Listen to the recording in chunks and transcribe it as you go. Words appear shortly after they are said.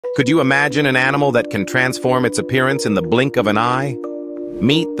Could you imagine an animal that can transform its appearance in the blink of an eye?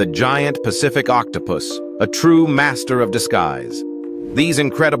 Meet the giant Pacific octopus, a true master of disguise. These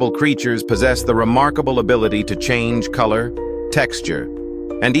incredible creatures possess the remarkable ability to change color, texture,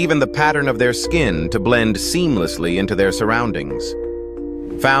 and even the pattern of their skin to blend seamlessly into their surroundings.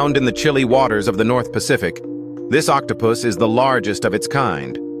 Found in the chilly waters of the North Pacific, this octopus is the largest of its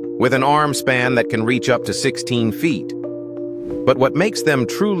kind, with an arm span that can reach up to 16 feet. But what makes them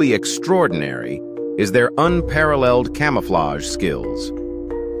truly extraordinary is their unparalleled camouflage skills.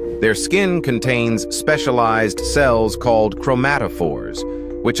 Their skin contains specialized cells called chromatophores,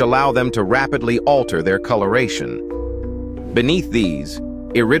 which allow them to rapidly alter their coloration. Beneath these,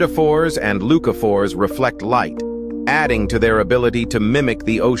 iridophores and leucophores reflect light, adding to their ability to mimic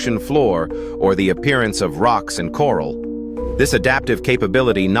the ocean floor or the appearance of rocks and coral. This adaptive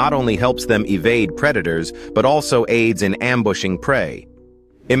capability not only helps them evade predators, but also aids in ambushing prey.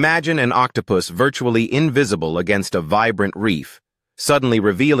 Imagine an octopus virtually invisible against a vibrant reef, suddenly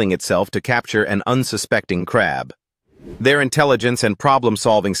revealing itself to capture an unsuspecting crab. Their intelligence and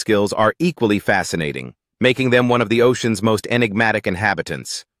problem-solving skills are equally fascinating, making them one of the ocean's most enigmatic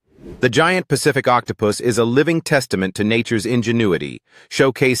inhabitants. The giant Pacific octopus is a living testament to nature's ingenuity,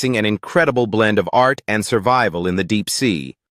 showcasing an incredible blend of art and survival in the deep sea.